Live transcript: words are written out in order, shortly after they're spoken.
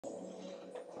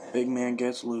Big man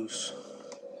gets loose.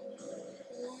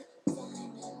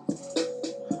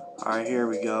 Alright, here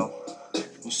we go.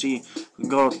 You see, we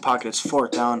go to the pocket, it's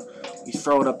 4th down. We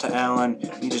throw it up to Allen.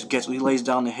 He lays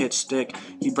down the hit stick.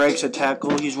 He breaks a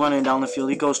tackle. He's running down the field.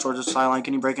 He goes towards the sideline.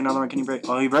 Can he break another one? Can he break?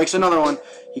 Oh, he breaks another one.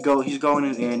 He's going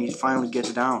in, and he finally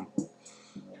gets down.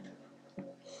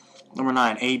 Number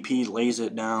 9, AP lays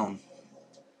it down.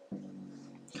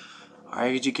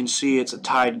 Alright, as you can see, it's a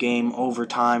tied game,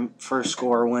 overtime. First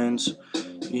scorer wins.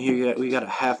 We got a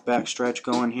halfback stretch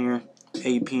going here.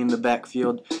 AP in the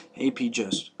backfield. AP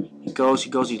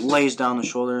he lays down the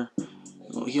shoulder.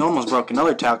 He almost broke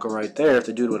another tackle right there if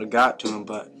the dude would have got to him,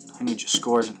 but then he just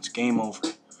scores and it's game over.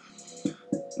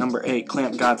 Number 8,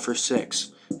 Clamp God for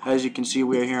 6. As you can see,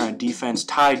 we are here on defense.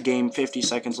 Tied game, 50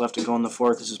 seconds left to go in the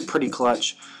 4th. This is pretty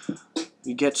clutch.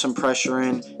 We get some pressure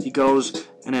in. He goes,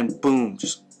 and then boom,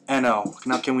 just NO.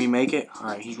 Now can we make it?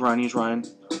 Alright, he's running.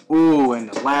 Ooh, and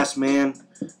the last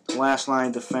line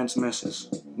of defense misses.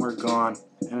 We're gone.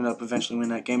 Ended up eventually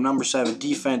winning that game. Number 7,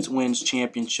 defense wins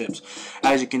championships.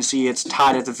 As you can see, it's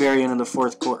tied at the very end of the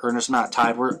 4th quarter. And it's not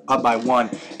tied. We're up by 1.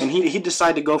 And he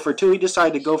decided to go for 2. He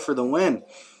decided to go for the win.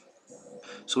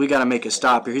 So we got to make a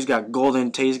stop here. He's got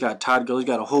Golden Tate. He's got Todd Gill. He's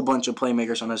got a whole bunch of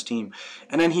playmakers on his team.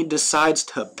 And then he decides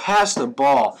to pass the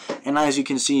ball. And as you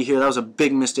can see here, that was a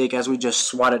big mistake as we just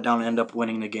swat it down and end up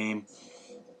winning the game.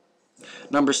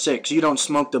 Number 6, you don't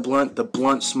smoke the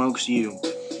blunt smokes you.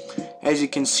 As you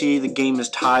can see, the game is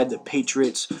tied. The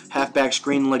Patriots halfback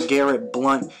screen, LeGarrette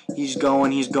Blount. He's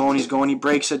going. He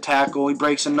breaks a tackle. He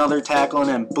breaks another tackle, and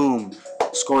then boom,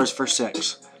 scores for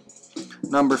 6.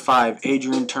 Number 5,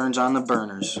 Adrian turns on the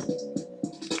burners.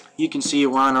 You can see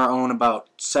we're on our own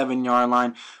about 7-yard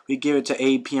line. We give it to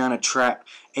AP on a trap.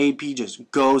 AP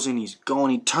just goes and he's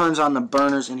going. He turns on the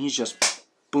burners and he's just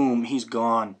boom, he's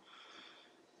gone.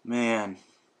 Man,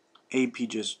 AP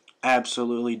just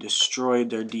absolutely destroyed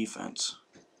their defense.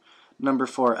 Number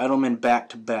 4, Edelman back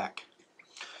to back.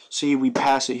 See, we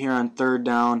pass it here on 3rd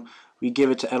down. We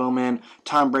give it to Edelman.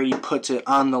 Tom Brady puts it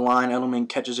on the line. Edelman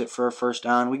catches it for a 1st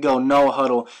down. We go no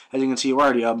huddle. As you can see, we're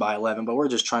already up by 11, but we're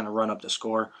just trying to run up the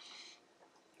score.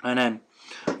 And then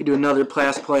we do another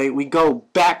pass play. We go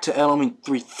back to Edelman.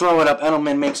 We throw it up.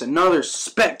 Edelman makes another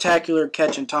spectacular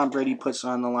catch, and Tom Brady puts it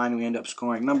on the line. We end up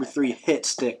scoring. Number 3, hit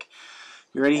stick.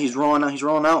 You ready? He's rolling out. He's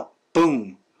rolling out.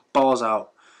 Boom. Ball's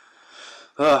out.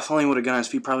 If only he would have gotten his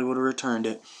feet, probably would have returned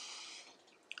it.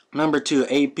 Number 2,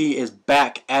 AP is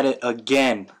back at it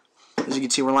again. As you can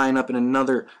see, we're lining up in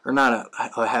another, or not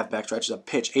a halfback stretch, it's a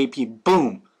pitch. AP,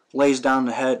 boom, lays down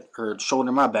the head, or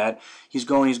shoulder, my bad. He's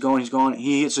going.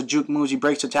 He hits a juke moves. He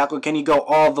breaks the tackle. Can he go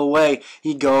all the way?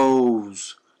 He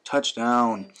goes.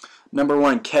 Touchdown. Number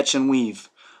 1, catch and weave.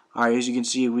 All right, as you can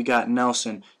see, we got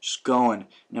Nelson just going.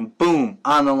 And then boom,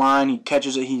 on the line. He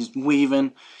catches it. He's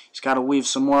weaving. He's got to weave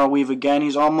some more. Weave again.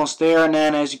 He's almost there. And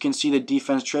then, as you can see, the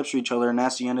defense trips for each other, and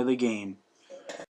that's the end of the game.